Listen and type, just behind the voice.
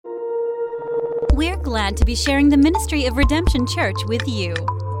We're glad to be sharing the ministry of Redemption Church with you.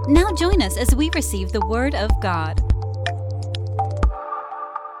 Now join us as we receive the Word of God.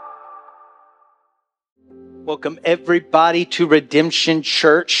 Welcome everybody to Redemption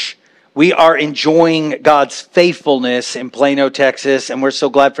Church. We are enjoying God's faithfulness in Plano, Texas, and we're so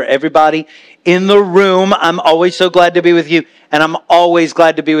glad for everybody in the room. I'm always so glad to be with you, and I'm always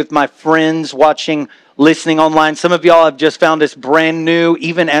glad to be with my friends watching, listening online. Some of y'all have just found us brand new,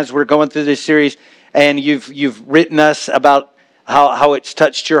 even as we're going through this series, and you've written us about how it's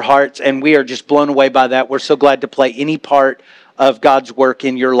touched your hearts, and we are just blown away by that. We're so glad to play any part of God's work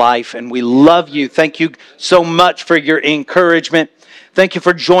in your life, and we love you. Thank you so much for your encouragement. Thank you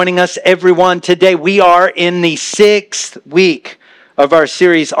for joining us, everyone. Today we are in the 6th week of our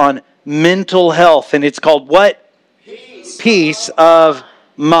series on mental health, and it's called what? Peace of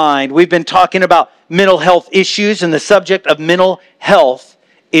mind. We've been talking about mental health issues, and the subject of mental health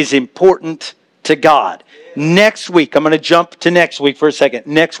is important to God. Next week, I'm going to jump to next week for a second.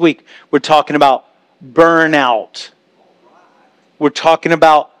 Next week, we're talking about burnout. We're talking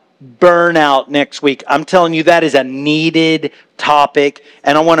about burnout next week. I'm telling you, that is a needed topic,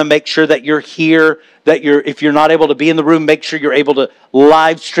 and I want to make sure that you're here, that if you're not able to be in the room, make sure you're able to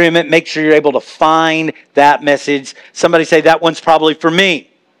live stream it, make sure you're able to find that message. Somebody say, that one's probably for me.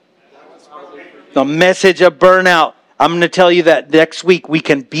 The message of burnout. I'm going to tell you that next week we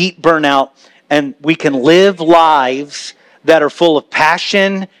can beat burnout, and we can live lives that are full of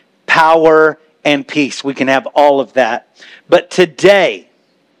passion, power, and peace. We can have all of that. But today,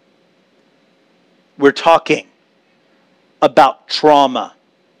 we're talking about trauma.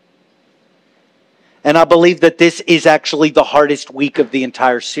 And I believe that this is actually the hardest week of the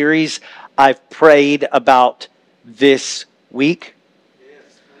entire series. I've prayed about this week.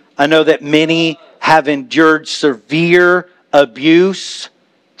 I know that many have endured severe abuse,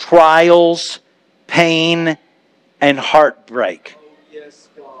 trials, pain, and heartbreak.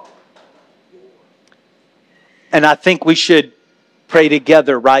 And I think we should pray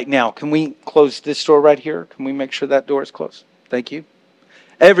together right now. Can we close this door right here? Can we make sure that door is closed? Thank you.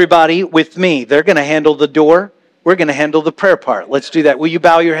 Everybody with me. They're going to handle the door. We're going to handle the prayer part. Let's do that. Will you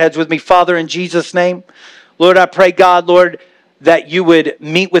bow your heads with me? Father, in Jesus' name, Lord, I pray, God, Lord, that you would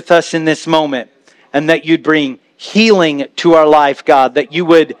meet with us in this moment and that you'd bring healing to our life, God, that you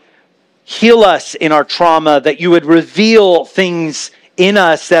would heal us in our trauma, that you would reveal things in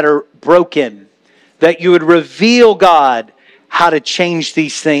us that are broken, that you would reveal, God, how to change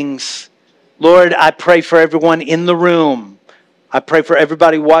these things. Lord, I pray for everyone in the room. I pray for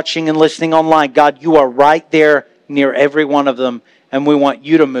everybody watching and listening online. God, you are right there near every one of them, and we want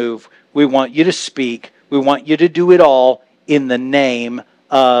you to move. We want you to speak. We want you to do it all in the name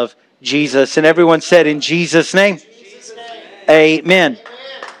of Jesus. And everyone said, in Jesus' name, amen.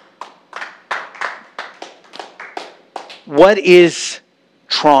 What is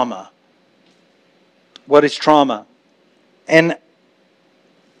trauma? What is trauma? And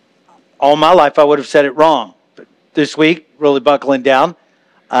all my life I would have said it wrong. But this week, really buckling down,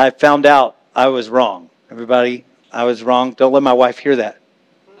 I found out I was wrong. Everybody, I was wrong. Don't let my wife hear that.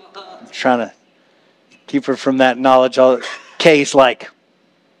 I'm trying to keep her from that knowledge. Kay's like,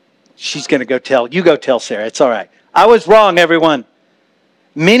 she's going to go tell. You go tell Sarah. It's all right. I was wrong, everyone.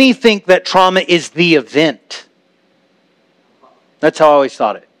 Many think that trauma is the event. That's how I always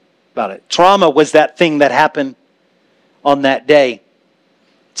thought about it. Trauma was that thing that happened on that day.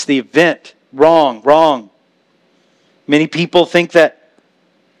 It's the event. Wrong. Many people think that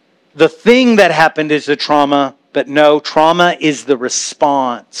the thing that happened is the trauma, but no, trauma is the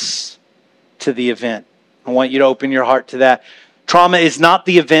response to the event. I want you to open your heart to that. Trauma is not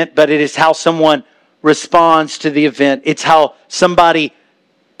the event, but it is how someone responds to the event. It's how somebody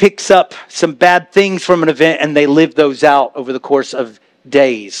picks up some bad things from an event and they live those out over the course of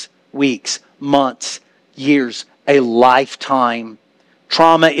days, weeks, months, years, a lifetime.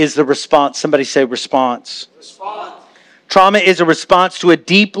 Trauma is the response. Somebody say response. Response. Trauma is a response to a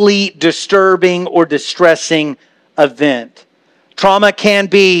deeply disturbing or distressing event. Trauma can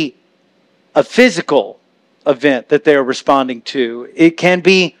be a physical event that they're responding to. It can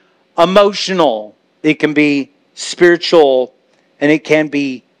be emotional. It can be spiritual. And it can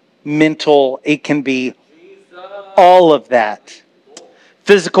be mental. It can be all of that.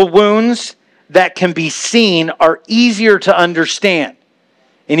 Physical wounds that can be seen are easier to understand.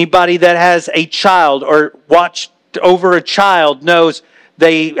 Anybody that has a child or watched over a child knows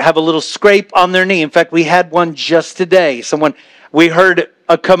they have a little scrape on their knee. In fact, we had one just today. We heard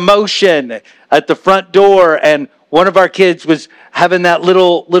a commotion at the front door, and one of our kids was having that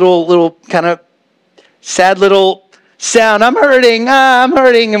little kind of sad little sound. I'm hurting. I'm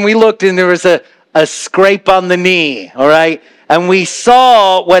hurting. And we looked and there was a scrape on the knee. All right. And we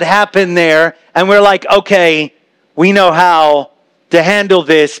saw what happened there. And we're like, okay, we know how to handle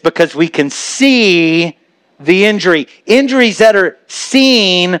this because we can see the injury. Injuries that are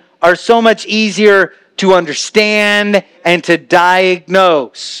seen are so much easier to understand and to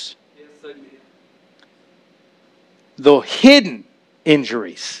diagnose. The hidden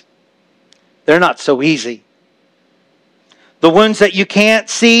injuries, they're not so easy. The ones that you can't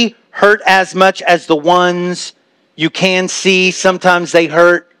see hurt as much as the ones you can see. Sometimes they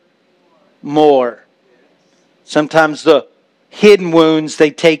hurt more. Sometimes the hidden wounds,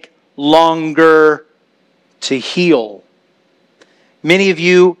 they take longer to heal. Many of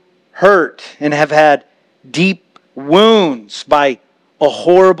you hurt and have had deep wounds by a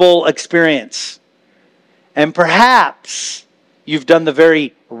horrible experience. And perhaps you've done the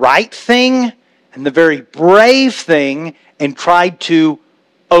very right thing and the very brave thing and tried to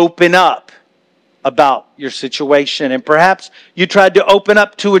open up about your situation. And perhaps you tried to open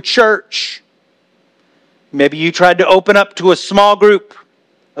up to a church. Maybe you tried to open up to a small group,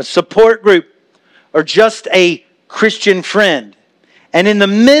 a support group, or just a Christian friend. And in the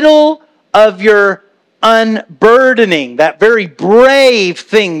middle of your unburdening, that very brave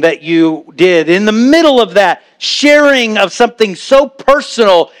thing that you did, in the middle of that sharing of something so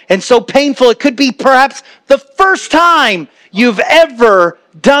personal and so painful, it could be perhaps the first time you've ever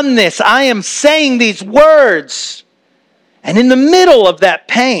done this. I am saying these words. And in the middle of that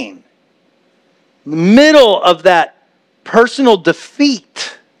pain, in the middle of that personal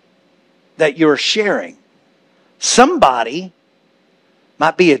defeat that you're sharing, somebody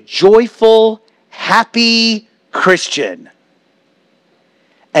might be a joyful, happy Christian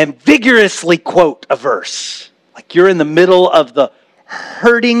and vigorously quote a verse. Like you're in the middle of the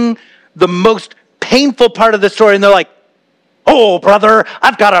hurting, the most painful part of the story, and they're like, "Oh, brother,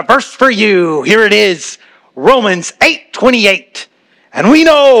 I've got a verse for you. Here it is, Romans 8:28. And we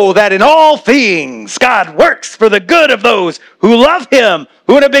know that in all things God works for the good of those who love Him,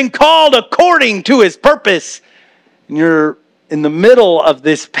 who have been called according to His purpose." And you're in the middle of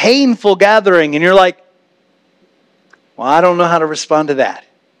this painful gathering, and you're like, "Well, I don't know how to respond to that."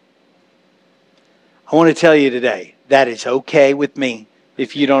 I want to tell you today, that is okay with me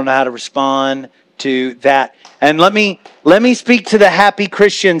if you don't know how to respond to that. And let me speak to the happy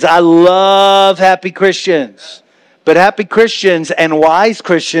Christians. I love happy Christians. But happy Christians and wise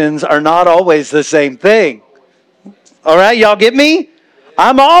Christians are not always the same thing. All right, y'all get me?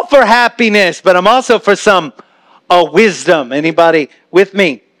 I'm all for happiness, but I'm also for some wisdom. Anybody with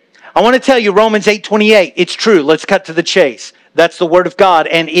me? I want to tell you Romans 8:28. It's true. Let's cut to the chase. That's the word of God,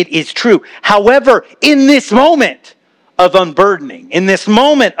 and it is true. However, in this moment of unburdening, in this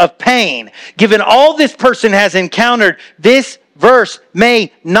moment of pain, given all this person has encountered, this verse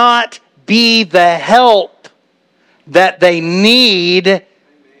may not be the help that they need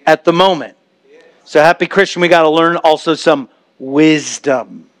at the moment. So, happy Christian, we got to learn also some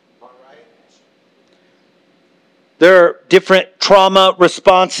wisdom. There are different trauma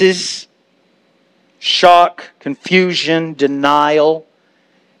responses: shock, confusion, denial,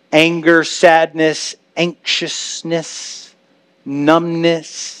 anger, sadness, anxiousness,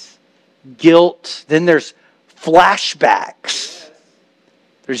 numbness, guilt. Then there's flashbacks.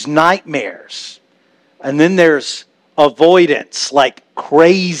 There's nightmares. And then there's avoidance, like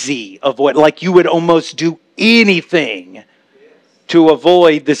crazy avoid, like you would almost do anything to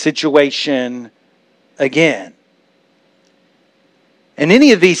avoid the situation again. And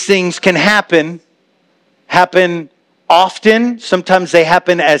any of these things can happen often. Sometimes they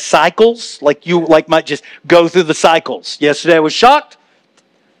happen as cycles, like you might just go through the cycles. Yesterday I was shocked.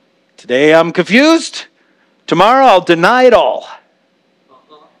 Today I'm confused. Tomorrow I'll deny it all.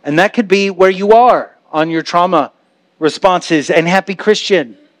 And that could be where you are on your trauma responses. And happy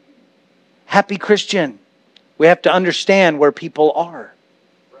Christian, we have to understand where people are.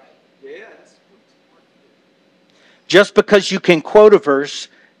 Just because you can quote a verse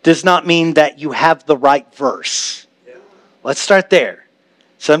does not mean that you have the right verse. Let's start there.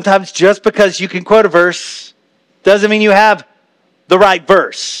 Sometimes just because you can quote a verse doesn't mean you have the right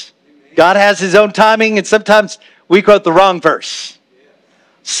verse. God has His own timing, and sometimes we quote the wrong verse.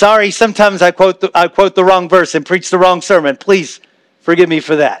 Sorry, sometimes I quote the wrong verse and preach the wrong sermon. Please forgive me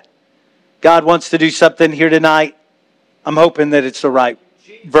for that. God wants to do something here tonight. I'm hoping that it's the right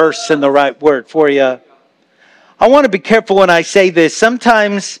verse and the right word for you. I want to be careful when I say this.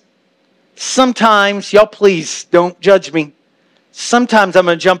 Sometimes, y'all please don't judge me. Sometimes I'm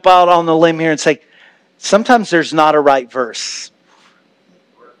going to jump out on the limb here and say, sometimes there's not a right verse.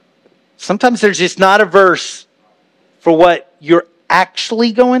 Sometimes there's just not a verse for what you're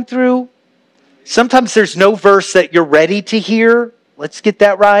actually going through. Sometimes there's no verse that you're ready to hear. Let's get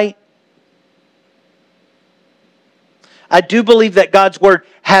that right. I do believe that God's Word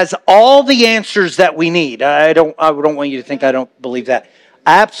has all the answers that we need. I don't want you to think I don't believe that.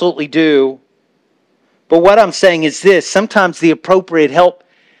 I absolutely do. But what I'm saying is this. Sometimes the appropriate help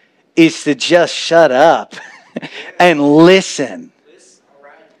is to just shut up and listen.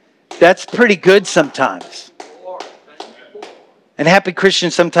 That's pretty good sometimes. And happy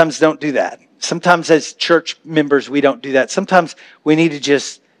Christians sometimes don't do that. Sometimes as church members, we don't do that. Sometimes we need to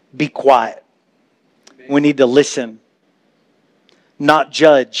just be quiet. We need to listen. Not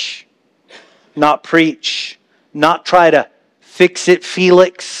judge. Not preach. Not try to fix it,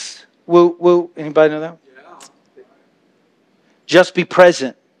 Felix. Woo, woo. Anybody know that? Yeah. Just be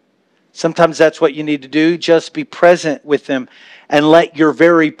present. Sometimes that's what you need to do. Just be present with them and let your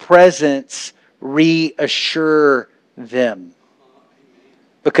very presence reassure them.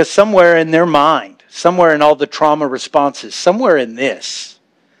 Because somewhere in their mind, somewhere in all the trauma responses, somewhere in this,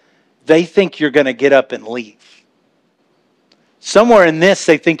 they think you're going to get up and leave. Somewhere in this,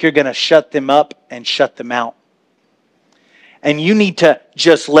 they think you're going to shut them up and shut them out. And you need to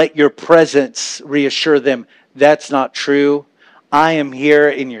just let your presence reassure them, that's not true. I am here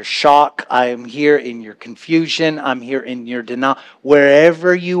in your shock. I am here in your confusion. I'm here in your denial.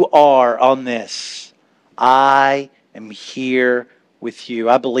 Wherever you are on this, I am here with you.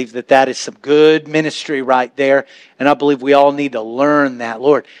 I believe that is some good ministry right there. And I believe we all need to learn that.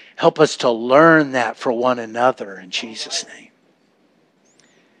 Lord, help us to learn that for one another in Jesus' name.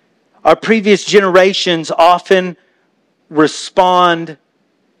 Our previous generations often respond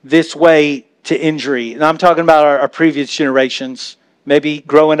this way to injury. And I'm talking about our previous generations. Maybe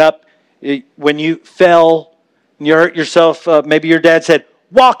growing up, when you fell and you hurt yourself, maybe your dad said,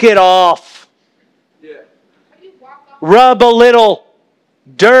 walk it off. Yeah. Rub a little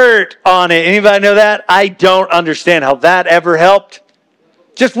dirt on it. Anybody know that? I don't understand how that ever helped.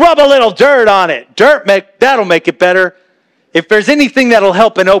 Just rub a little dirt on it. That'll make it better. If there's anything that'll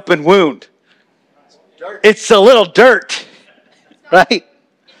help an open wound, it's a little dirt. Right?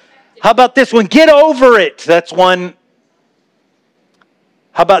 How about this one? Get over it. That's one.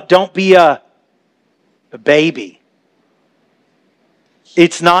 How about don't be a baby?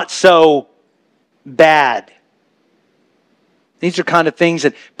 It's not so bad. These are kind of things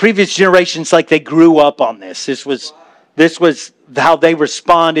that previous generations, like they grew up on this. This was how they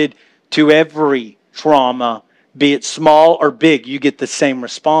responded to every trauma, be it small or big. You get the same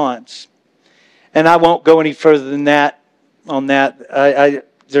response. And I won't go any further than that on that.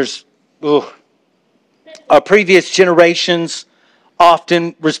 Our previous generations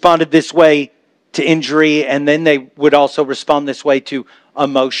often responded this way to injury, and then they would also respond this way to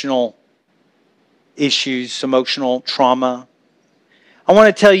emotional issues, emotional trauma. I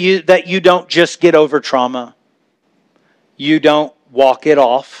want to tell you that you don't just get over trauma. You don't walk it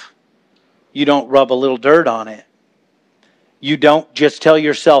off. You don't rub a little dirt on it. You don't just tell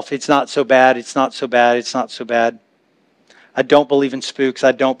yourself, it's not so bad, it's not so bad, it's not so bad. I don't believe in spooks.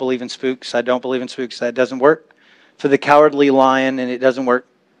 I don't believe in spooks. I don't believe in spooks. That doesn't work for the cowardly lion, and it doesn't work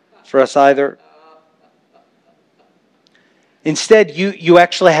for us either. Instead, you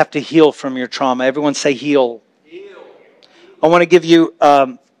actually have to heal from your trauma. Everyone say heal. Heal. I want to give you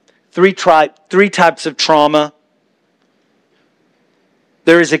three types of trauma.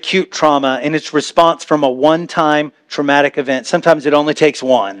 There is acute trauma, and it's response from a one-time traumatic event. Sometimes it only takes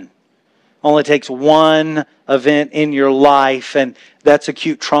one. Only takes one event in your life, and that's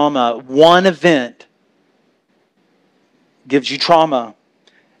acute trauma. One event gives you trauma.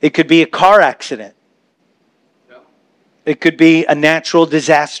 It could be a car accident. It could be a natural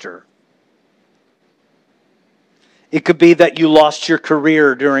disaster. It could be that you lost your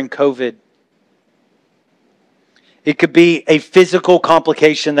career during COVID. It could be a physical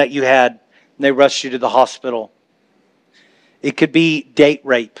complication that you had, and they rushed you to the hospital. It could be date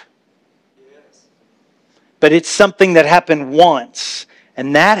rape. But it's something that happened once,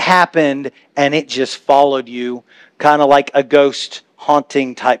 and that happened, and it just followed you, kind of like a ghost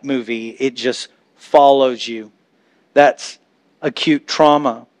haunting type movie. It just follows you. That's acute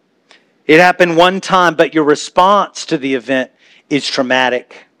trauma. It happened one time, but your response to the event is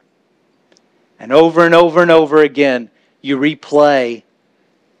traumatic. And over and over again, you replay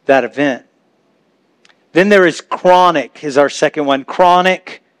that event. Then there is chronic, is our second one.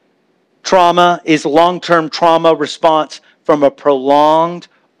 Chronic trauma is long-term trauma response from a prolonged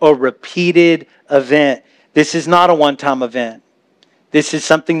or repeated event. This is not a one-time event. This is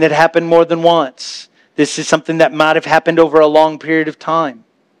something that happened more than once. This is something that might have happened over a long period of time.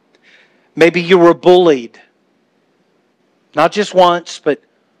 Maybe you were bullied. Not just once, but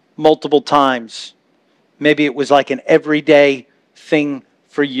multiple times. Maybe it was like an everyday thing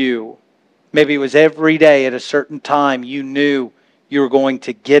for you. Maybe it was every day at a certain time you knew you were going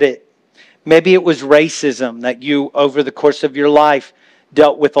to get it. Maybe it was racism that you, over the course of your life,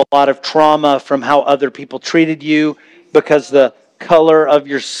 dealt with a lot of trauma from how other people treated you because the color of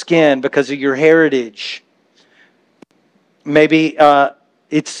your skin, because of your heritage. Maybe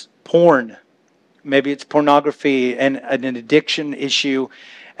it's porn. Maybe it's pornography and an addiction issue,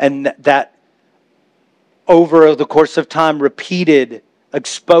 and that over the course of time, repeated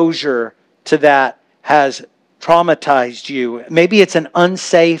exposure to that has traumatized you. Maybe it's an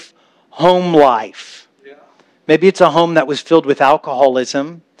unsafe home life. Maybe it's a home that was filled with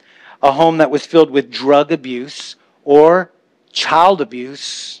alcoholism, a home that was filled with drug abuse or child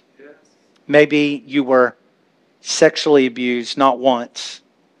abuse. Maybe you were sexually abused not once,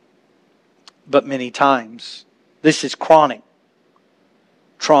 but many times. This is chronic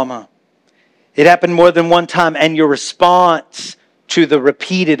trauma. It happened more than one time, and your response to the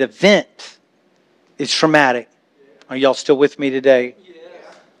repeated event is traumatic. Are y'all still with me today?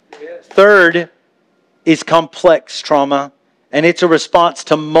 Yes. Third is complex trauma, and it's a response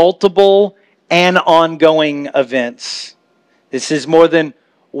to multiple and ongoing events. This is more than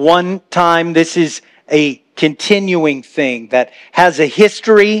one time. This is a continuing thing that has a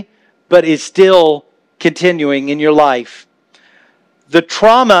history, but is still continuing in your life. The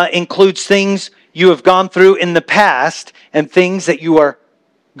trauma includes things you have gone through in the past and things that you are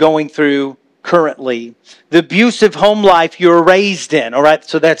going through currently. The abusive home life you were raised in, all right,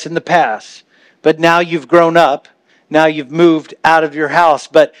 so that's in the past. But now you've grown up. Now you've moved out of your house.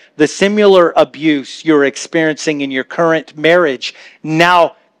 But the similar abuse you're experiencing in your current marriage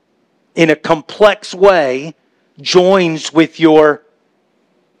now, in a complex way, joins with your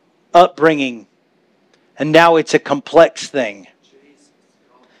upbringing. And now it's a complex thing.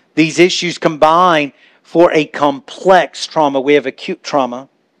 These issues combine for a complex trauma. We have acute trauma.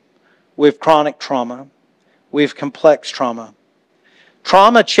 We have chronic trauma. We have complex trauma.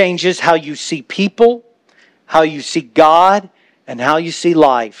 Trauma changes how you see people, how you see God, and how you see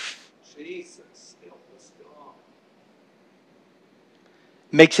life. Jesus, help us, God.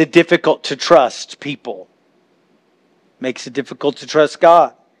 Makes it difficult to trust people. Makes it difficult to trust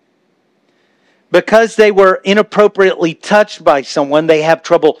God. Because they were inappropriately touched by someone, they have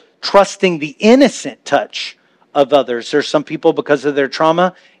trouble trusting the innocent touch of others. There's some people, because of their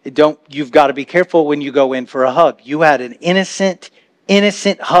trauma, you've got to be careful when you go in for a hug. You had an innocent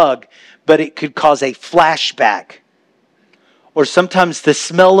hug, but it could cause a flashback. Or sometimes the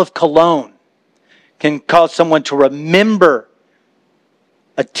smell of cologne can cause someone to remember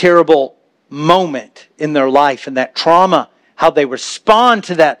a terrible moment in their life, and that trauma, how they respond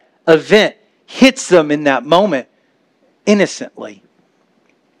to that event, hits them in that moment innocently.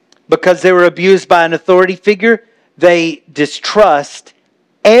 Because they were abused by an authority figure, they distrust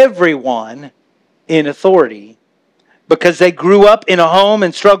everyone in authority. Because they grew up in a home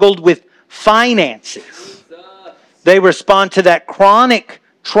and struggled with finances. They respond to that chronic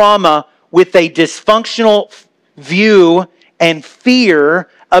trauma with a dysfunctional view and fear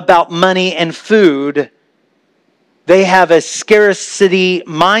about money and food. They have a scarcity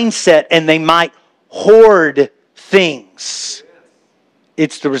mindset and they might hoard things.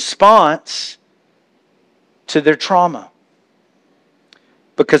 It's the response to their trauma.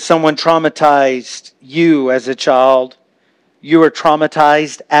 Because someone traumatized you as a child, you are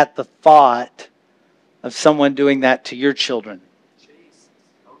traumatized at the thought of someone doing that to your children.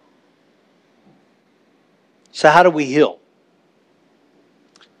 So how do we heal?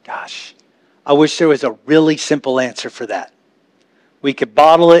 Gosh, I wish there was a really simple answer for that. We could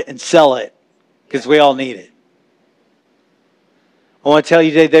bottle it and sell it because we all need it. I want to tell you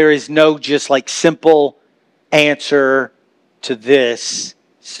today there is no just like simple answer to this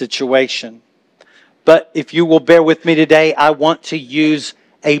situation. But if you will bear with me today, I want to use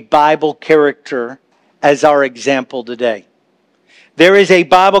a Bible character as our example today. There is a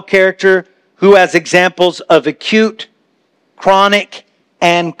Bible character who has examples of acute, chronic,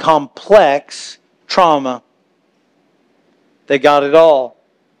 and complex trauma. They got it all.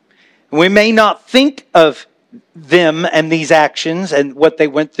 We may not think of them and these actions and what they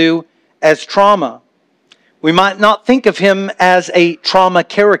went through as trauma. We might not think of him as a trauma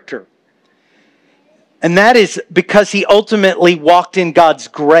character. And that is because he ultimately walked in God's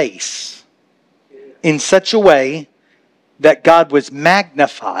grace in such a way that God was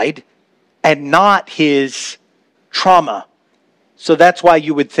magnified and not his trauma. So that's why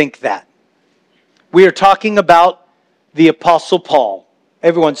you would think that. We are talking about the Apostle Paul.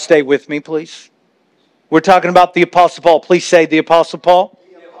 Everyone stay with me, please. We're talking about the Apostle Paul. Please say the Apostle Paul.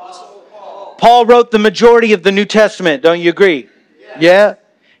 The Apostle Paul. Paul wrote the majority of the New Testament. Don't you agree? Yes. Yeah.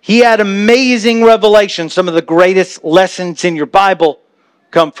 He had amazing revelation. Some of the greatest lessons in your Bible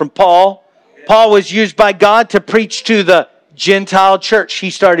come from Paul. Paul was used by God to preach to the Gentile church. He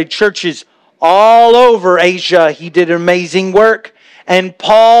started churches all over Asia. He did amazing work. And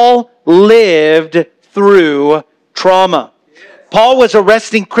Paul lived through trauma. Paul was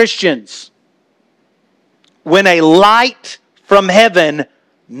arresting Christians when a light from heaven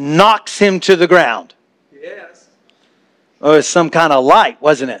knocks him to the ground. Yes. Oh, it was some kind of light,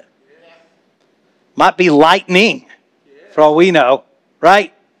 wasn't it? Yeah. Might be lightning, for all we know,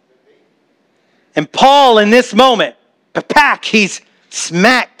 right? And Paul, in this moment, he's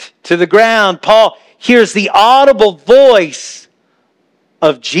smacked to the ground. Paul hears the audible voice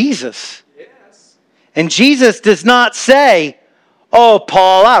of Jesus. Yes. And Jesus does not say, "Oh,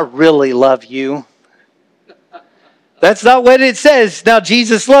 Paul, I really love you." That's not what it says. Now,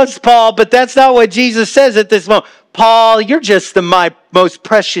 Jesus loves Paul, but that's not what Jesus says at this moment. "Paul, you're just my most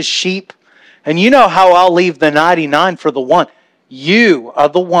precious sheep. And you know how I'll leave the 99 for the one. You are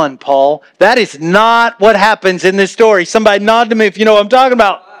the one, Paul." That is not what happens in this story. Somebody nod to me if you know what I'm talking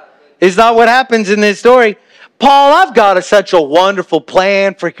about. It's not what happens in this story. "Paul, I've got such a wonderful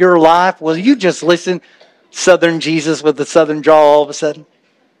plan for your life. Will you just listen?" Southern Jesus with the southern drawl all of a sudden.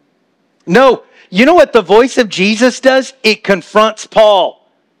 No. You know what the voice of Jesus does? It confronts Paul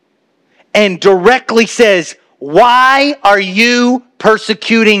and directly says, "Why are you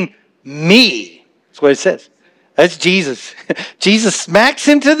persecuting me?" That's what it says. That's Jesus. Jesus smacks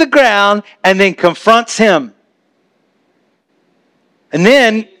him to the ground and then confronts him. And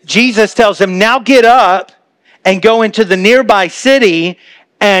then Jesus tells him, "Now get up and go into the nearby city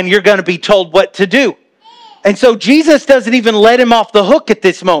and you're going to be told what to do." And so Jesus doesn't even let him off the hook at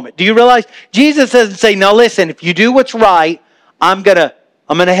this moment. Do you realize? Jesus doesn't say, "Now listen, if you do what's right, I'm gonna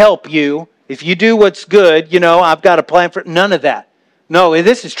help you. If you do what's good, I've got a plan for it." None of that. No,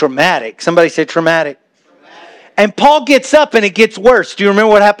 this is traumatic. Somebody say traumatic. And Paul gets up and it gets worse. Do you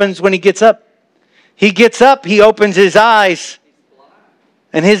remember what happens when he gets up? He gets up, he opens his eyes,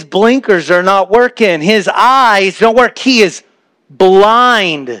 and his blinkers are not working. His eyes don't work. He is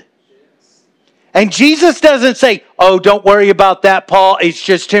blind. And Jesus doesn't say, "Oh, don't worry about that, Paul. It's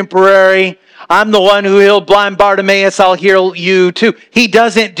just temporary. I'm the one who healed blind Bartimaeus. I'll heal you too." He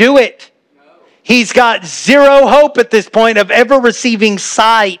doesn't do it. He's got zero hope at this point of ever receiving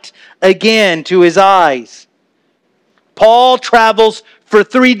sight again to his eyes. Paul travels for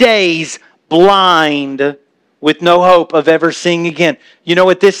 3 days blind with no hope of ever seeing again. You know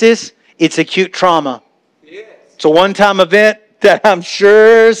what this is? It's acute trauma. Yes. It's a one-time event that I'm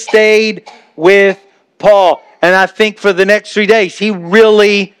sure stayed with Paul. And I think for the next 3 days, he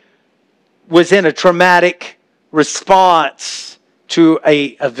really was in a traumatic response to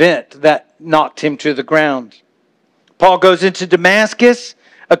an event that knocked him to the ground. Paul goes into Damascus.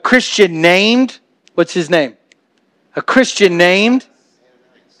 A Christian named, what's his name? A Christian named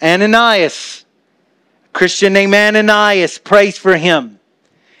Ananias. A Christian named Ananias prays for him.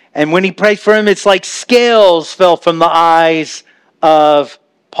 And when he prays for him, it's like scales fell from the eyes of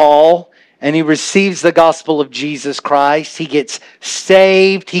Paul. And he receives the gospel of Jesus Christ. He gets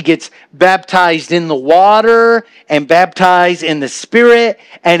saved. He gets baptized in the water and baptized in the Spirit.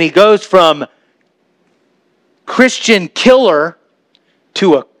 And he goes from Christian killer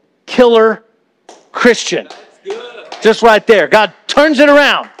to a killer Christian. Just right there. God turns it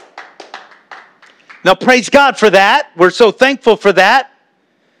around. Now praise God for that. We're so thankful for that.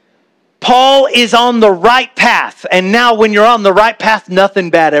 Paul is on the right path. And now when you're on the right path, nothing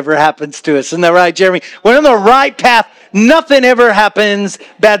bad ever happens to us. Isn't that right, Jeremy? When on the right path, nothing ever happens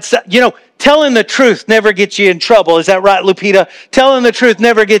bad. Telling the truth never gets you in trouble. Is that right, Lupita? Telling the truth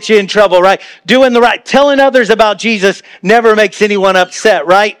never gets you in trouble, right? Doing the right. Telling others about Jesus never makes anyone upset,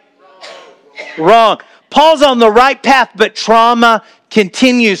 right? Wrong. Paul's on the right path, but trauma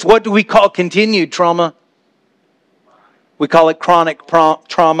continues. What do we call continued trauma? We call it chronic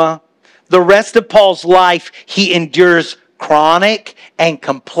trauma. The rest of Paul's life, he endures chronic and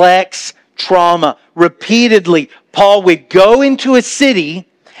complex trauma. Repeatedly, Paul would go into a city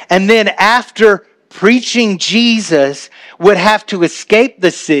and then after preaching Jesus would have to escape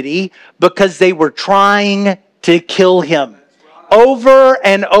the city because they were trying to kill him. Over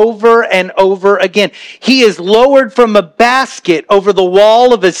and over and over again. He is lowered from a basket over the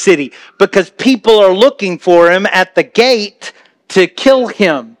wall of a city because people are looking for him at the gate to kill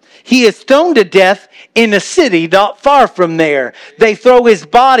him. He is stoned to death in a city not far from there. They throw his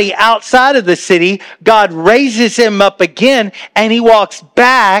body outside of the city. God raises him up again and he walks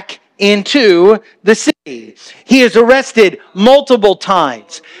back into the city. He is arrested multiple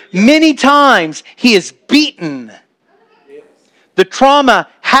times. Many times he is beaten. The trauma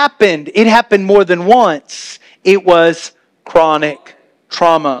happened. It happened more than once. It was chronic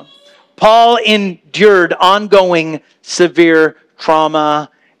trauma. Paul endured ongoing severe trauma,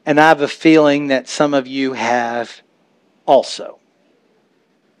 and I have a feeling that some of you have also.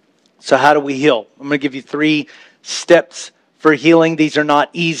 So how do we heal? I'm going to give you 3 steps for healing. These are not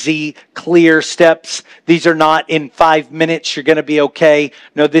easy, clear steps. These are not in 5 minutes, you're going to be okay.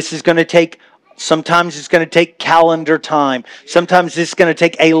 No, this is going to take, sometimes it's going to take calendar time. Sometimes it's going to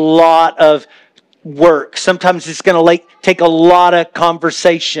take a lot of work. Sometimes it's going to take a lot of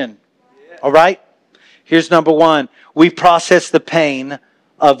conversation. All right? Here's number 1. We process the pain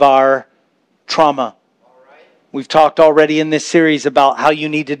of our trauma. We've talked already in this series about how you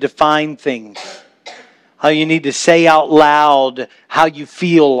need to define things, how you need to say out loud how you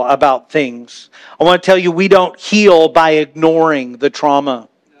feel about things. I want to tell you, we don't heal by ignoring the trauma.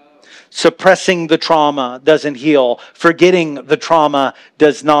 Suppressing the trauma doesn't heal. Forgetting the trauma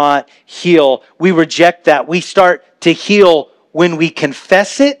does not heal. We reject that. We start to heal when we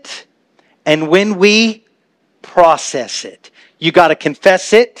confess it and when we process it. You got to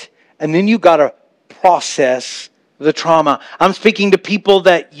confess it, and then you got to process the trauma. I'm speaking to people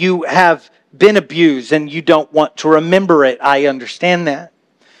that you have been abused and you don't want to remember it. I understand that.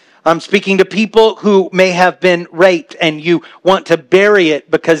 I'm speaking to people who may have been raped and you want to bury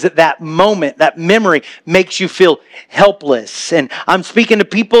it because at that moment, that memory makes you feel helpless. And I'm speaking to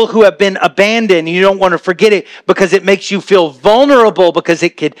people who have been abandoned and you don't want to forget it because it makes you feel vulnerable because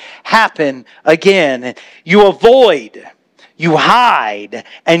it could happen again. You avoid, you hide,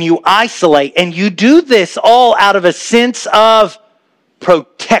 and you isolate. And you do this all out of a sense of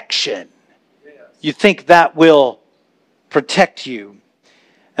protection. You think that will protect you.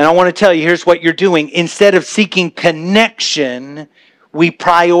 And I want to tell you, here's what you're doing. Instead of seeking connection, we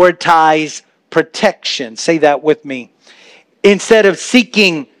prioritize protection. Say that with me. Instead of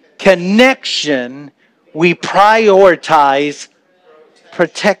seeking connection, we prioritize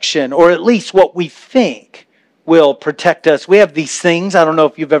protection, or at least what we think will protect us. We have these things. I don't know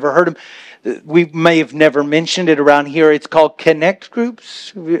if you've ever heard them. We may have never mentioned it around here. It's called Connect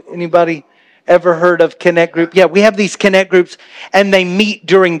Groups. Anybody ever heard of Connect Group? Yeah, we have these Connect Groups, and they meet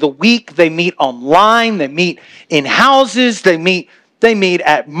during the week. They meet online. They meet in houses. They meet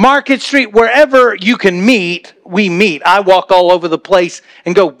at Market Street. Wherever you can meet, we meet. I walk all over the place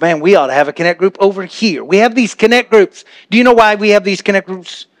and go, man, we ought to have a Connect Group over here. We have these Connect Groups. Do you know why we have these Connect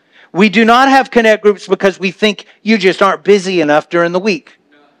Groups? We do not have Connect Groups because we think you just aren't busy enough during the week.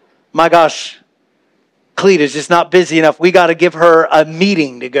 My gosh, Cleta's just not busy enough. We got to give her a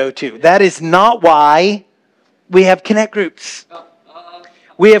meeting to go to. That is not why we have Connect Groups.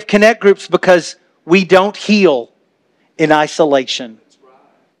 We have Connect Groups because we don't heal in isolation.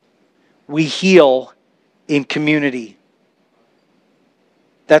 We heal in community.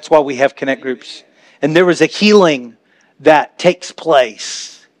 That's why we have Connect Groups. And there is a healing that takes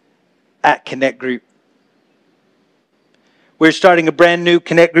place at Connect Group. We're starting a brand new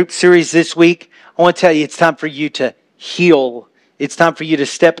Connect Group series this week. I want to tell you, it's time for you to heal. It's time for you to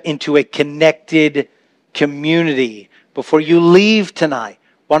step into a connected community. Before you leave tonight,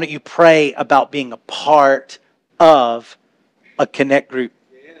 why don't you pray about being a part of a Connect Group?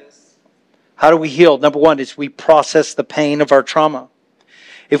 Yes. How do we heal? Number 1 is we process the pain of our trauma.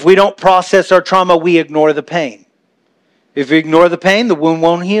 If we don't process our trauma, we ignore the pain. If we ignore the pain, the wound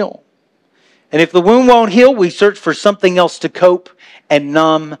won't heal. And if the wound won't heal, we search for something else to cope and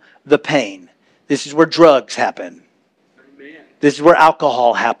numb the pain. This is where drugs happen. Amen. This is where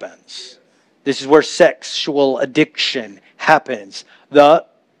alcohol happens. This is where sexual addiction happens.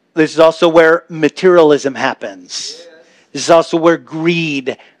 This is also where materialism happens. Yes. This is also where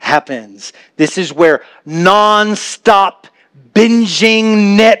greed happens. This is where non-stop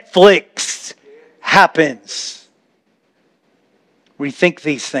binging Netflix happens. Rethink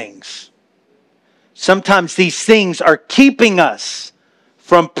these things. Sometimes these things are keeping us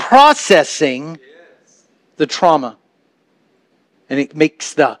from processing the trauma. And it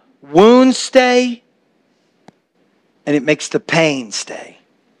makes the wound stay, and it makes the pain stay.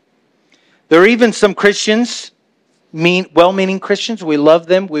 There are even some Christians, well-meaning Christians, we love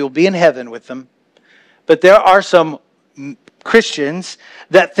them, we will be in heaven with them. But there are some Christians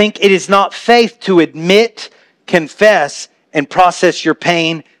that think it is not faith to admit, confess, and process your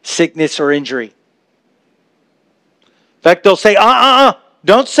pain, sickness, or injury. In fact, they'll say,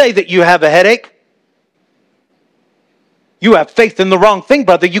 don't say that you have a headache. You have faith in the wrong thing,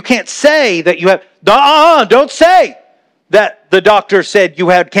 brother. You can't say that you have, don't say. that the doctor said you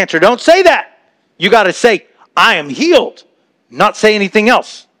had cancer. Don't say that. You got to say, I am healed. Not say anything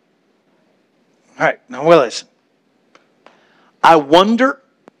else. All right, now well, listen. I wonder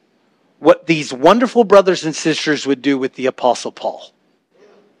what these wonderful brothers and sisters would do with the Apostle Paul.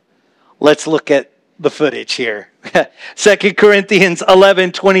 Let's look at the footage here. 2 Corinthians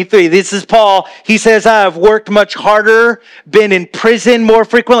 11:23. This is Paul. He says, I have worked much harder, been in prison more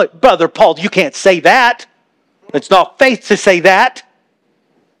frequently. Brother Paul, you can't say that. It's not faith to say that.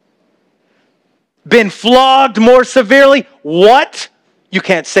 Been flogged more severely. What? You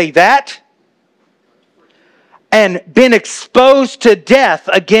can't say that. And been exposed to death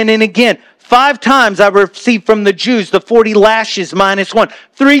again and again. 5 times I received from the Jews the 40 lashes minus 1.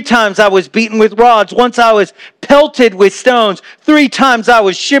 3 times I was beaten with rods. Once I was pelted with stones. 3 times I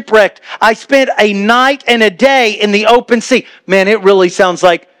was shipwrecked. I spent a night and a day in the open sea. Man, it really sounds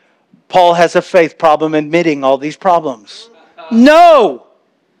like Paul has a faith problem admitting all these problems. No!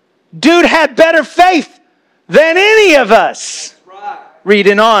 Dude had better faith than any of us.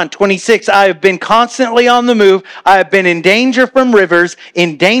 Reading on, 26, I have been constantly on the move. I have been in danger from rivers,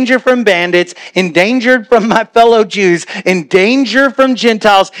 in danger from bandits, endangered from my fellow Jews, in danger from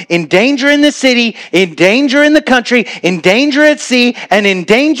Gentiles, in danger in the city, in danger in the country, in danger at sea, and in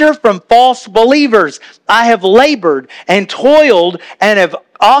danger from false believers. I have labored and toiled and have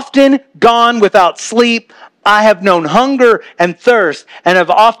often gone without sleep. I have known hunger and thirst and have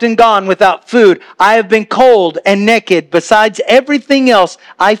often gone without food. I have been cold and naked. Besides everything else,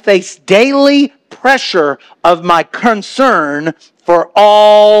 I face daily pressure of my concern for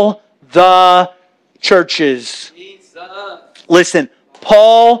all the churches. Listen,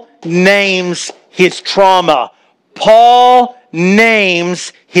 Paul names his trauma. Paul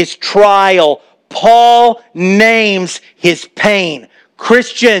names his trial. Paul names his pain.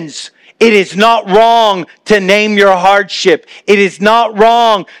 Christians, it is not wrong to name your hardship. It is not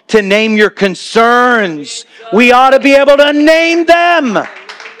wrong to name your concerns. We ought to be able to name them.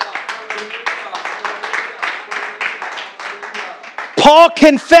 Paul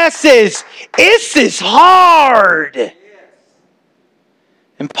confesses, this is hard.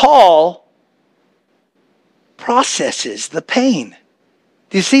 And Paul processes the pain.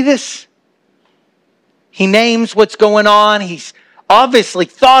 Do you see this? He names what's going on. He's obviously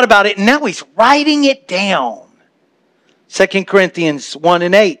thought about it, and now he's writing it down. 2 Corinthians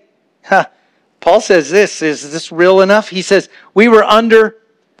 1:8. Paul says this. Is this real enough? He says, we were under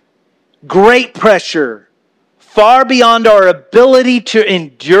great pressure, far beyond our ability to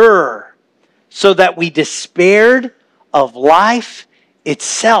endure, so that we despaired of life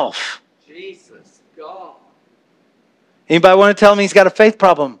itself. Jesus, God. Anybody want to tell me he's got a faith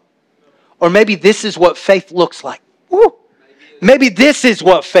problem? Or maybe this is what faith looks like. Woo. Maybe this is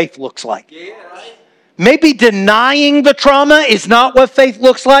what faith looks like. Yes. Maybe denying the trauma is not what faith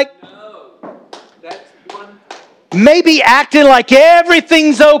looks like. No. That's one. Maybe acting like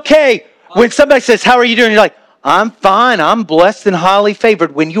everything's okay. When somebody says, how are you doing? You're like, I'm fine. I'm blessed and highly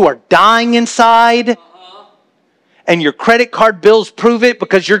favored. When you are dying inside and your credit card bills prove it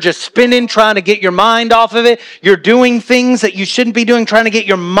because you're just spinning trying to get your mind off of it. You're doing things that you shouldn't be doing trying to get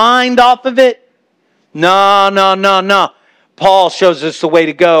your mind off of it. No. Paul shows us the way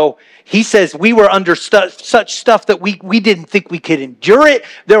to go. He says we were under such stuff that we didn't think we could endure it.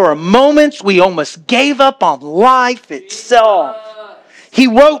 There were moments we almost gave up on life itself. He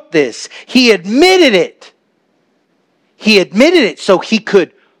wrote this. He admitted it. He admitted it so he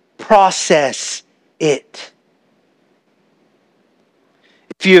could process it.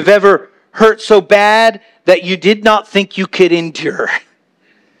 If you've ever hurt so bad that you did not think you could endure,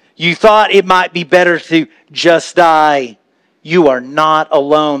 you thought it might be better to just die, you are not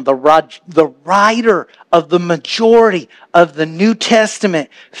alone. The writer of the majority of the New Testament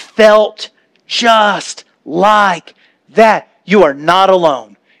felt just like that. You are not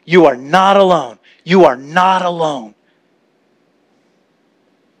alone. You are not alone. You are not alone.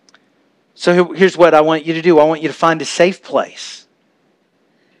 So here's what I want you to do. I want you to find a safe place.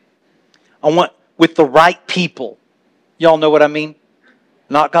 With the right people. Y'all know what I mean?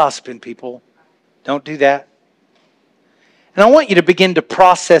 Not gossiping people. Don't do that. And I want you to begin to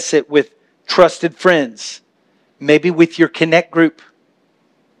process it with trusted friends. Maybe with your Connect group.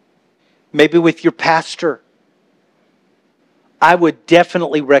 Maybe with your pastor. I would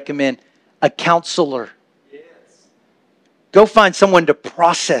definitely recommend a counselor. Yes. Go find someone to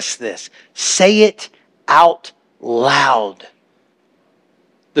process this. Say it out loud.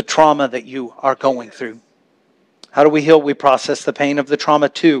 The trauma that you are going through. How do we heal? We process the pain of the trauma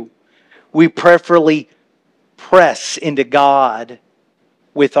too. We prayerfully press into God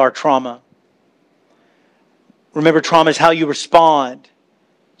with our trauma. Remember, trauma is how you respond.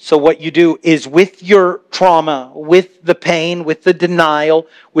 So what you do is with your trauma, with the pain, with the denial,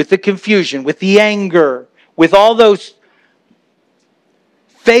 with the confusion, with the anger, with all those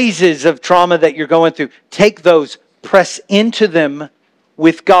phases of trauma that you're going through, take those, press into them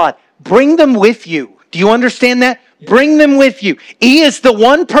with God. Bring them with you. Do you understand that? Bring them with you. He is the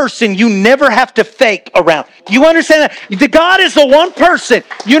one person you never have to fake around. Do you understand that? The God is the one person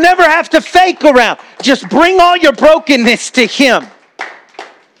you never have to fake around. Just bring all your brokenness to Him.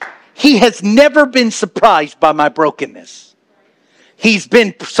 He has never been surprised by my brokenness. He's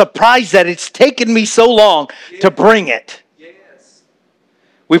been surprised that it's taken me so long to bring it.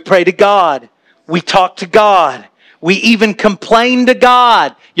 We pray to God. We talk to God. We even complain to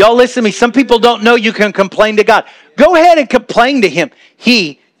God. Y'all listen to me. Some people don't know you can complain to God. Go ahead and complain to Him.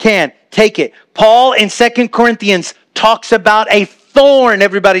 He can take it. Paul in 2 Corinthians talks about a thorn.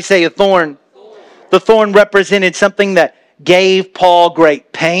 Everybody say a thorn. The thorn represented something that gave Paul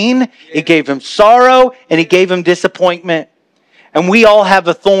great pain. It gave him sorrow, and it gave him disappointment. And we all have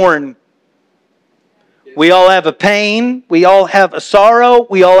a thorn. We all have a pain. We all have a sorrow.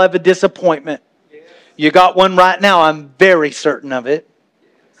 We all have a disappointment. You got one right now. I'm very certain of it.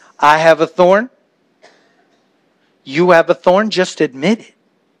 I have a thorn. You have a thorn. Just admit it.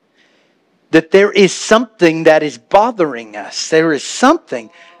 That there is something that is bothering us. There is something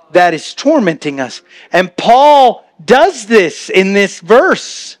that is tormenting us. And Paul does this in this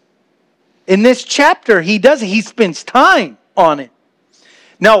verse. In this chapter, he does it. He spends time on it.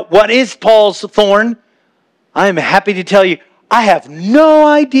 Now, what is Paul's thorn? I am happy to tell you, I have no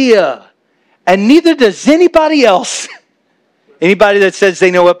idea. And neither does anybody else. Anybody that says they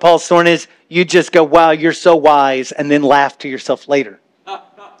know what Paul's thorn is, you just go, wow, you're so wise, and then laugh to yourself later.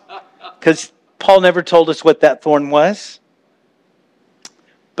 Because Paul never told us what that thorn was.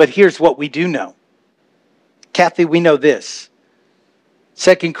 But here's what we do know. Kathy, we know this.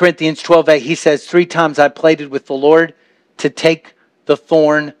 2 Corinthians 12:8, he says, 3 times I pleaded with the Lord to take the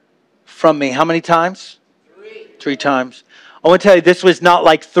thorn from me. How many times? 3 times. I want to tell you, this was not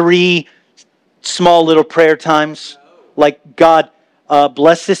like 3 small little prayer times. Like, God,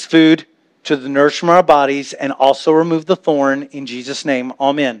 bless this food to the nourishment of our bodies and also remove the thorn in Jesus' name.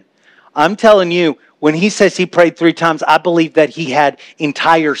 Amen. I'm telling you, when he says he prayed 3 times, I believe that he had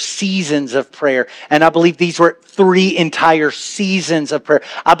entire seasons of prayer. And I believe these were 3 entire seasons of prayer.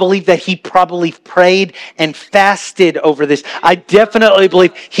 I believe that he probably prayed and fasted over this. I definitely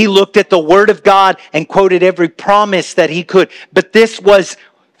believe he looked at the Word of God and quoted every promise that he could. But this was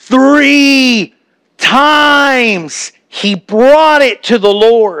 3 times he brought it to the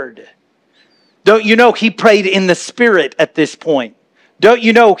Lord. Don't you know he prayed in the Spirit at this point? Don't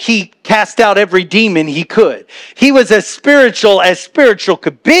you know he cast out every demon he could? He was as spiritual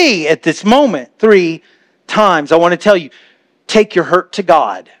could be at this moment. 3 times. I want to tell you, take your hurt to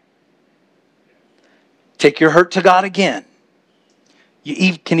God. Take your hurt to God again.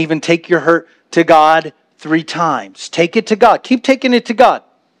 You can even take your hurt to God 3 times. Take it to God. Keep taking it to God.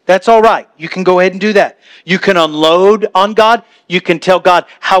 That's all right. You can go ahead and do that. You can unload on God. You can tell God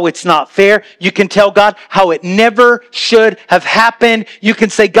how it's not fair. You can tell God how it never should have happened. You can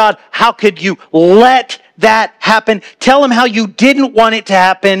say, God, how could you let that happen? Tell Him how you didn't want it to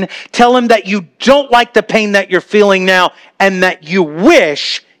happen. Tell Him that you don't like the pain that you're feeling now and that you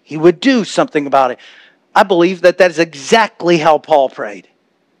wish He would do something about it. I believe that is exactly how Paul prayed.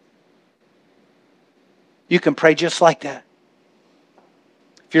 You can pray just like that.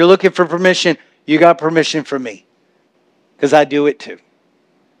 If you're looking for permission, you got permission from me. Because I do it too.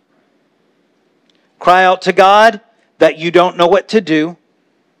 Cry out to God that you don't know what to do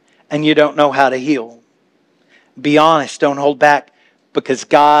and you don't know how to heal. Be honest. Don't hold back because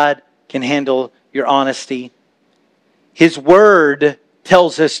God can handle your honesty. His Word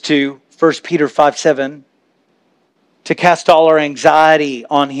tells us to, 1 Peter 5:7, to cast all our anxiety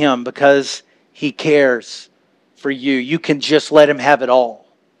on Him because He cares for you. You can just let Him have it all.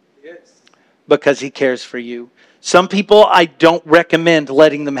 Because He cares for you. Some people, I don't recommend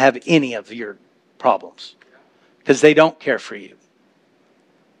letting them have any of your problems. Because they don't care for you.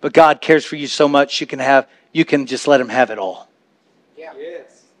 But God cares for you so much, you can just let Him have it all. Yeah.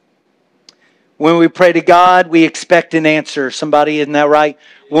 Yes. When we pray to God, we expect an answer. Somebody, isn't that right?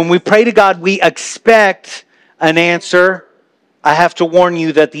 When we pray to God, we expect an answer. I have to warn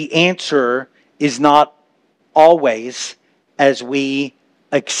you that the answer is not always as we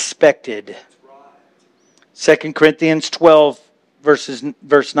expected. 2 Corinthians 12,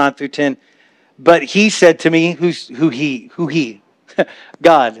 verse 9 through 10. But He said to me, who he?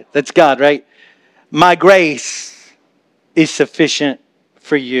 God, that's God, right? My grace is sufficient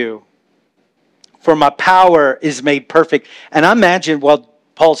for you. for my power is made perfect. And I imagine while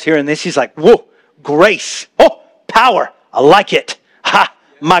Paul's hearing this, he's like, whoa, grace. Oh, power. I like it. Ha,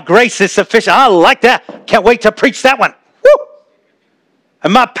 my grace is sufficient. I like that. Can't wait to preach that one. Woo!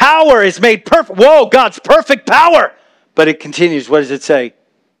 And my power is made perfect. Whoa, God's perfect power. But it continues. What does it say?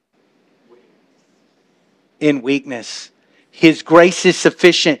 In weakness. His grace is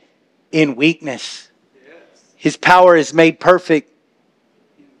sufficient in weakness. His power is made perfect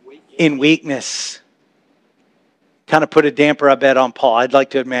in weakness. Kind of put a damper, I bet, on Paul. I'd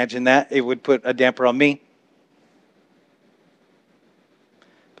like to imagine that. It would put a damper on me.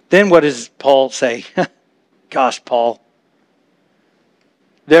 Then what does Paul say? Gosh, Paul.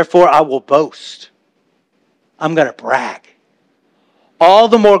 Therefore, I will boast. I'm going to brag. All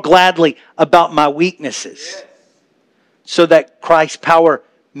the more gladly about my weaknesses. So that Christ's power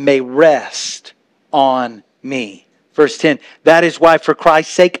may rest on me. Verse 10. That is why for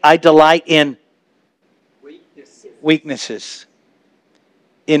Christ's sake I delight in weaknesses,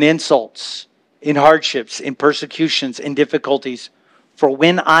 in insults, in hardships, in persecutions, in difficulties. For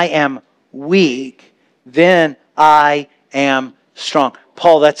when I am weak, then I am strong.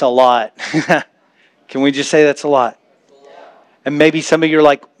 Paul, that's a lot. Can we just say that's a lot? And maybe some of you are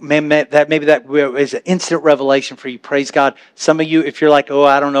like, man, that is an instant revelation for you. Praise God. Some of you, if you're like, oh,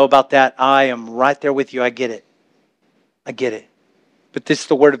 I don't know about that, I am right there with you. I get it. I get it. But this is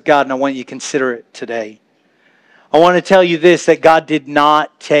the Word of God, and I want you to consider it today. I want to tell you this, that God did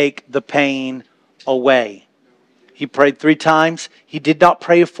not take the pain away. He prayed 3 times. He did not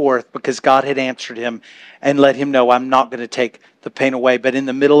pray a 4th because God had answered him and let him know, I'm not going to take the pain away. But in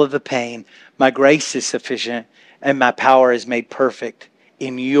the middle of the pain, my grace is sufficient and my power is made perfect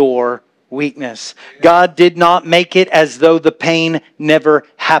in your weakness. God did not make it as though the pain never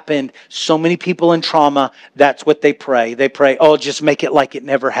happened. So many people in trauma, that's what they pray. They pray, oh, just make it like it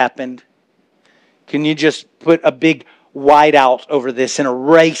never happened. Can you just put a big white out over this and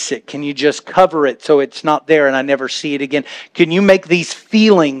erase it? Can you just cover it so it's not there and I never see it again? Can you make these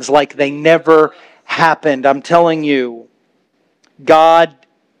feelings like they never happened? I'm telling you, God,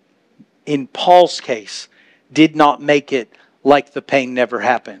 in Paul's case, did not make it like the pain never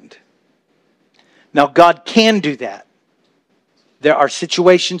happened. Now, God can do that. There are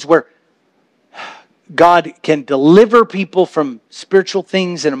situations where God can deliver people from spiritual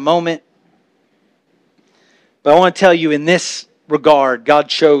things in a moment. But I want to tell you, in this regard, God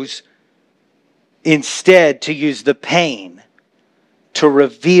chose instead to use the pain to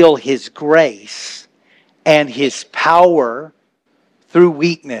reveal His grace and His power through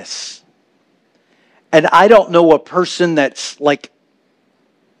weakness. And I don't know a person that's like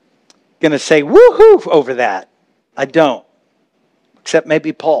going to say woohoo over that. I don't. Except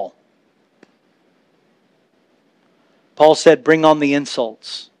maybe Paul. Paul said, bring on the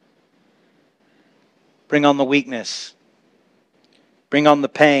insults. Bring on the weakness. Bring on the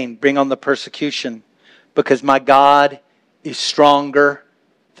pain. Bring on the persecution. Because my God is stronger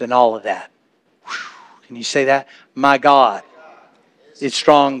than all of that. Whew. Can you say that? My God is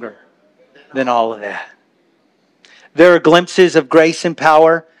stronger than all of that. There are glimpses of grace and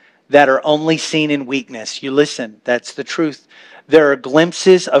power that are only seen in weakness. You listen, that's the truth. There are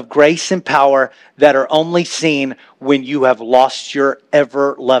glimpses of grace and power that are only seen when you have lost your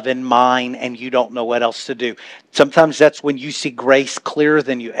ever-loving mind and you don't know what else to do. Sometimes that's when you see grace clearer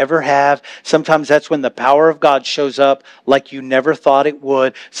than you ever have. Sometimes that's when the power of God shows up like you never thought it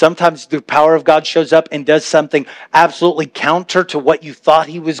would. Sometimes the power of God shows up and does something absolutely counter to what you thought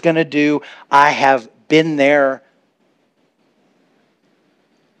He was going to do. I have been there.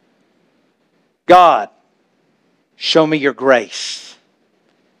 God, show me your grace.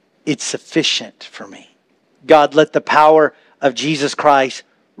 It's sufficient for me. God, let the power of Jesus Christ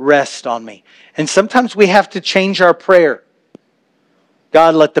rest on me. And sometimes we have to change our prayer.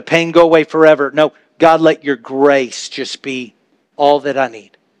 God, let the pain go away forever. No, God, let your grace just be all that I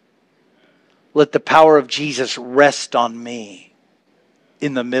need. Let the power of Jesus rest on me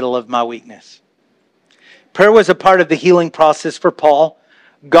in the middle of my weakness. Prayer was a part of the healing process for Paul.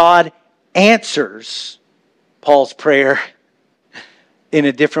 God answers Paul's prayer in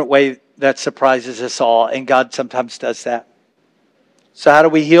a different way that surprises us all. And God sometimes does that. So how do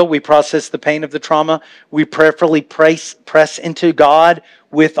we heal? We process the pain of the trauma. We prayerfully press into God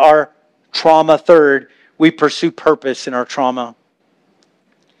with our trauma. Third, we pursue purpose in our trauma.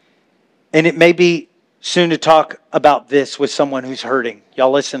 And it may be soon to talk about this with someone who's hurting.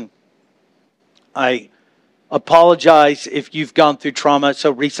 Y'all listen. I apologize if you've gone through trauma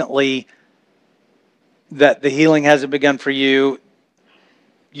so recently that the healing hasn't begun for you.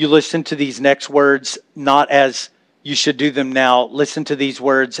 You listen to these next words not as you should do them now. Listen to these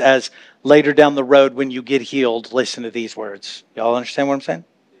words as later down the road when you get healed, listen to these words. Y'all understand what I'm saying?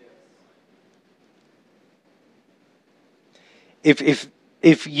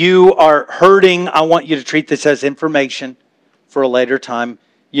 If you are hurting, I want you to treat this as information for a later time.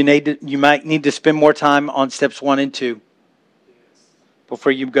 You might need to spend more time on steps 1 and 2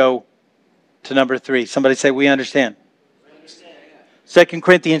 before you go to number 3. Somebody say, we understand. 2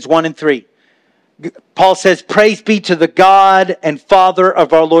 Corinthians 1 and 3. Paul says, praise be to the God and Father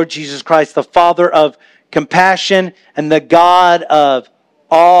of our Lord Jesus Christ, the Father of compassion and the God of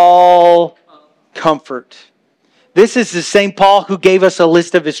all comfort. This is the same Paul who gave us a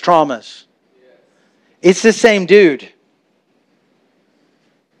list of his traumas. It's the same dude.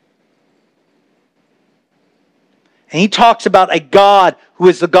 And he talks about a God who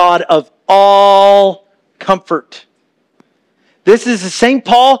is the God of all comfort. This is the same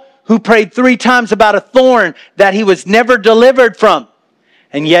Paul who prayed 3 times about a thorn that he was never delivered from.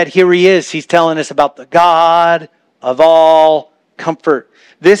 And yet here he is. He's telling us about the God of all comfort.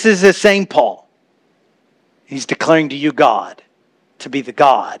 This is the same Paul. He's declaring to you God to be the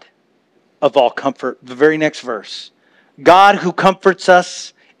God of all comfort. The very next verse. God who comforts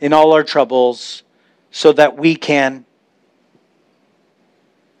us in all our troubles so that we can...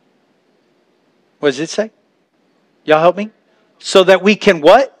 What does it say? Y'all help me? So that we can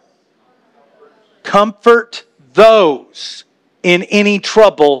what? Comfort those in any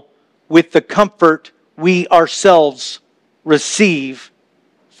trouble with the comfort we ourselves receive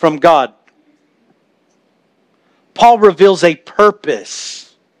from God. Paul reveals a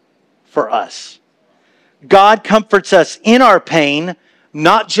purpose for us. God comforts us in our pain,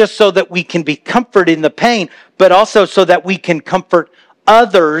 not just so that we can be comforted in the pain, but also so that we can comfort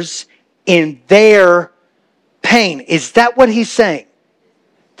others in their pain. Is that what he's saying?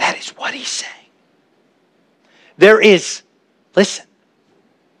 That is what he's saying. There is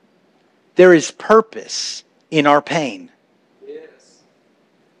purpose in our pain. Yes.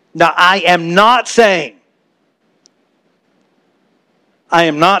 Now, I am not saying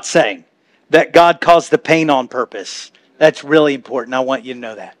that God caused the pain on purpose. That's really important. I want you to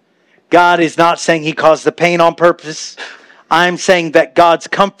know that. God is not saying He caused the pain on purpose. I'm saying that God's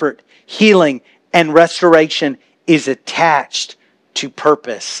comfort, healing, and restoration is attached to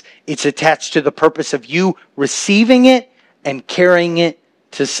purpose. It's attached to the purpose of you receiving it and carrying it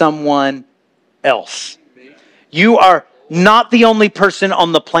to someone else. You are not the only person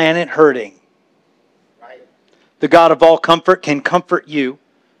on the planet hurting. The God of all comfort can comfort you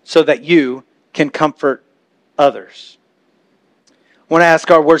so that you can comfort others. I want to ask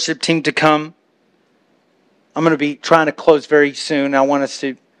our worship team to come. I'm going to be trying to close very soon. I want us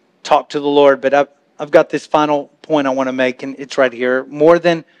to talk to the Lord, but I've got this final point I want to make, and it's right here. More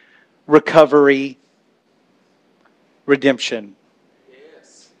than recovery, redemption.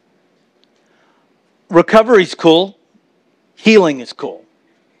 Yes. Recovery is cool. Healing is cool.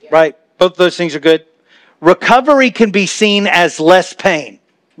 Right? Both of those things are good. Recovery can be seen as less pain.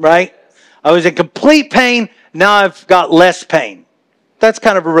 Right? I was in complete pain. Now I've got less pain. That's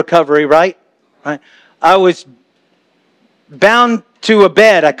kind of a recovery, right? Right? I was bound to a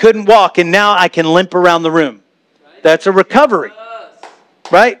bed. I couldn't walk, and now I can limp around the room. That's a recovery.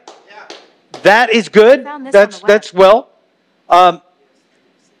 Right? That is good. That's well.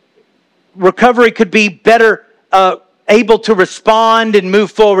 Recovery could be better able to respond and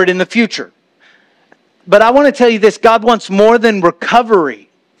move forward in the future. But I want to tell you this. God wants more than recovery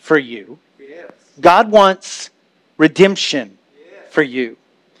for you. God wants redemption for you.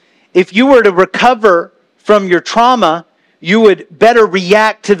 If you were to recover from your trauma, you would better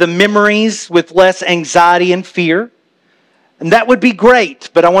react to the memories with less anxiety and fear. And that would be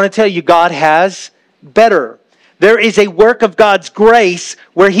great. But I want to tell you, God has better. There is a work of God's grace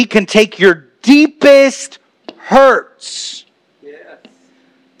where He can take your deepest hurts.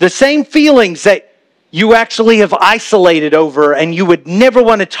 The same feelings that you actually have isolated over and you would never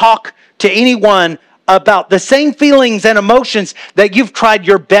want to talk to anyone about, the same feelings and emotions that you've tried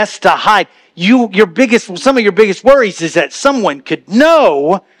your best to hide. Some of your biggest worries is that someone could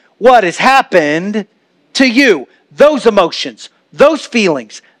know what has happened to you. Those emotions, those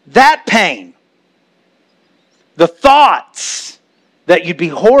feelings, that pain, the thoughts that you'd be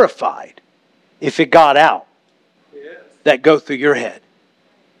horrified if it got out, that go through your head.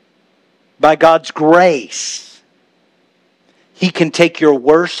 By God's grace, He can take your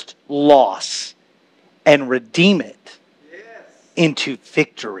worst loss and redeem it into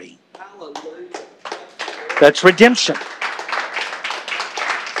victory. Hallelujah. That's redemption.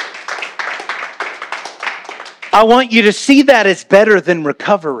 I want you to see that as better than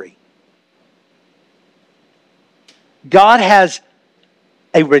recovery. God has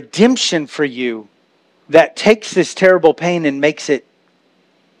a redemption for you that takes this terrible pain and makes it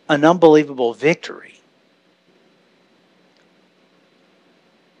an unbelievable victory.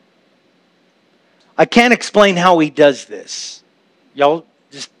 I can't explain how he does this. Y'all,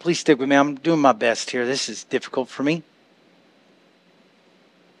 just please stick with me. I'm doing my best here. This is difficult for me.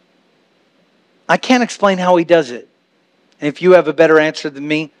 I can't explain how he does it. And if you have a better answer than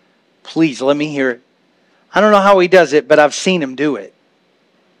me, please let me hear it. I don't know how he does it, but I've seen him do it.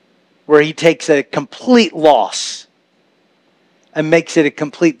 Where he takes a complete loss and makes it a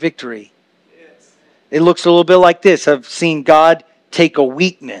complete victory. Yes. It looks a little bit like this. I've seen God take a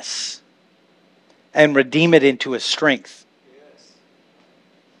weakness and redeem it into a strength. Yes.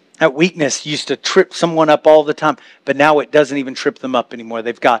 That weakness used to trip someone up all the time, but now it doesn't even trip them up anymore.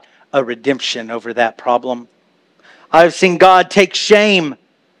 They've got a redemption over that problem. I've seen God take shame.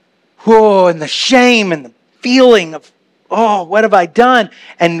 Whoa, and the shame and the feeling of, oh, what have I done?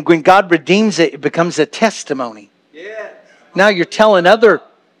 And when God redeems it, it becomes a testimony. Yes. Now you're telling other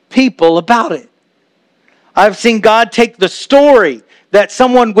people about it. I've seen God take the story that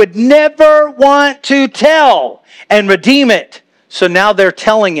someone would never want to tell and redeem it. So now they're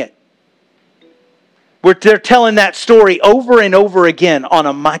telling it. They're telling that story over and over again on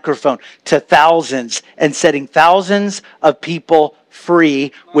a microphone to thousands and setting thousands of people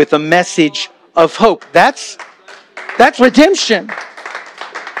free with a message of hope. That's redemption.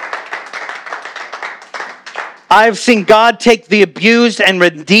 I've seen God take the abused and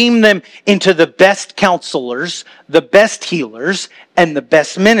redeem them into the best counselors, the best healers, and the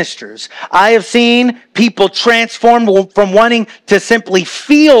best ministers. I have seen people transform from wanting to simply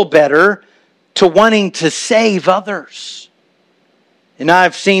feel better to wanting to save others. And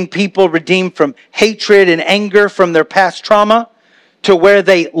I've seen people redeemed from hatred and anger from their past trauma to where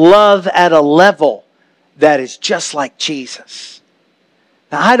they love at a level that is just like Jesus.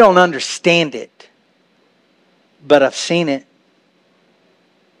 Now, I don't understand it, but I've seen it.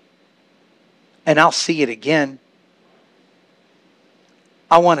 And I'll see it again.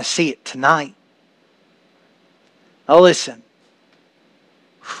 I want to see it tonight. Now listen.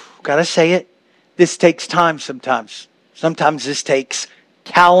 Gotta say it. This takes time sometimes. Sometimes this takes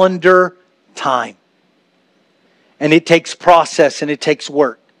calendar time. And it takes process and it takes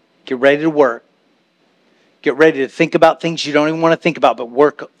work. Get ready to work. Get ready to think about things you don't even want to think about, but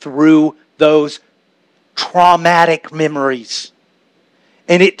work through those traumatic memories.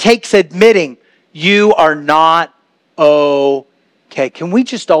 And it takes admitting you are not okay. Can we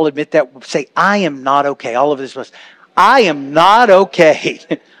just all admit that? Say, I am not okay. All of this was, I am not okay.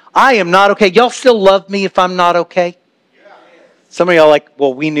 I am not okay. Y'all still love me if I'm not okay? Some of y'all are like,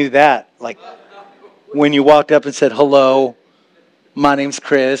 well, we knew that. Like when you walked up and said, hello, my name's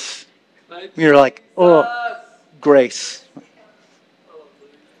Chris. You're like, oh, grace.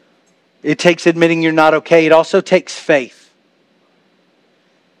 It takes admitting you're not okay. It also takes faith.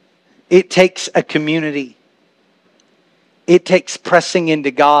 It takes a community. It takes pressing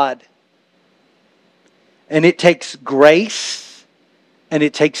into God. And it takes grace. And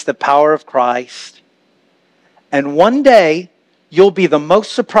it takes the power of Christ. And one day, you'll be the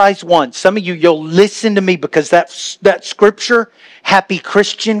most surprised one. Some of you, you'll listen to me because that scripture, Happy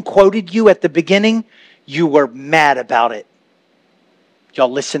Christian, quoted you at the beginning. You were mad about it.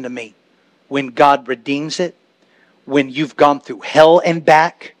 Y'all listen to me. When God redeems it, when you've gone through hell and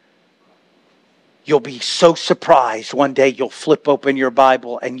back, you'll be so surprised. One day you'll flip open your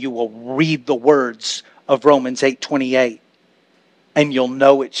Bible and you will read the words of Romans 8:28. And you'll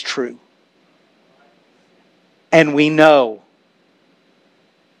know it's true. And we know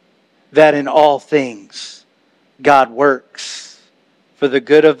that in all things, God works for the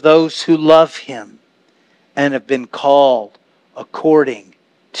good of those who love Him and have been called according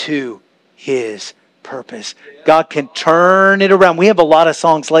to His purpose. God can turn it around. We have a lot of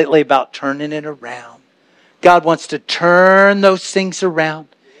songs lately about turning it around. God wants to turn those things around.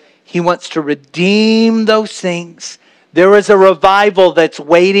 He wants to redeem those things. There is a revival that's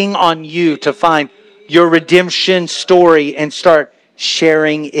waiting on you to find your redemption story and start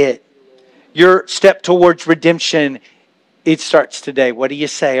sharing it. Your step towards redemption, it starts today. What do you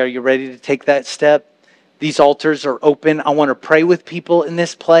say? Are you ready to take that step? These altars are open. I want to pray with people in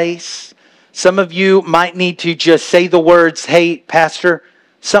this place. Some of you might need to just say the words, hey, Pastor,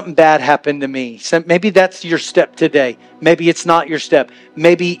 something bad happened to me. So maybe that's your step today. Maybe it's not your step.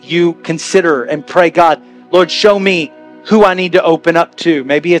 Maybe you consider and pray, God, Lord, show me who I need to open up to.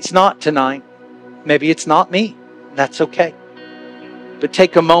 Maybe it's not tonight. Maybe it's not me. That's okay. But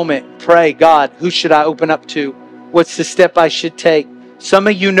take a moment, pray, God, who should I open up to? What's the step I should take? Some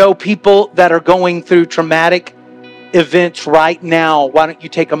of you know people that are going through traumatic events right now, why don't you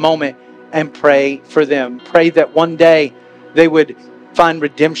take a moment and pray for them? Pray that one day they would find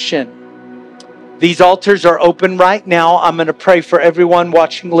redemption. These altars are open right now. I'm going to pray for everyone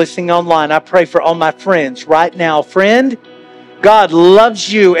watching, listening online. I pray for all my friends right now. Friend, God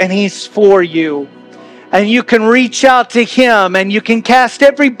loves you and He's for you. And you can reach out to Him and you can cast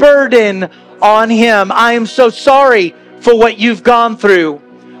every burden on Him. I am so sorry for what you've gone through.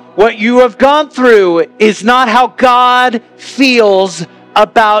 What you have gone through is not how God feels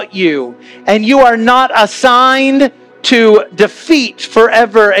about you. And you are not assigned to defeat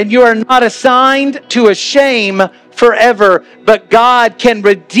forever, and you are not assigned to a shame forever, but God can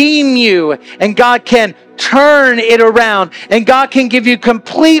redeem you, and God can turn it around, and God can give you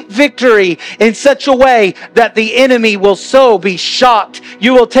complete victory in such a way that the enemy will so be shocked.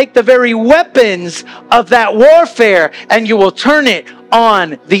 You will take the very weapons of that warfare and you will turn it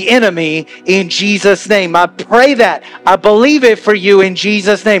on the enemy in Jesus' name. I pray that. I believe it for you in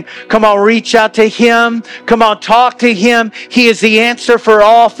Jesus' name. Come on, reach out to Him. Come on, talk to Him. He is the answer for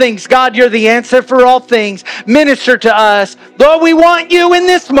all things. God, you're the answer for all things. Minister to us. Lord, we want you in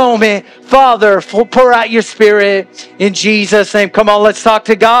this moment. Father, pour out your Spirit in Jesus' name. Come on, let's talk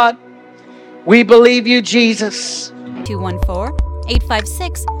to God. We believe you, Jesus.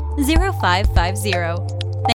 214-856-0550.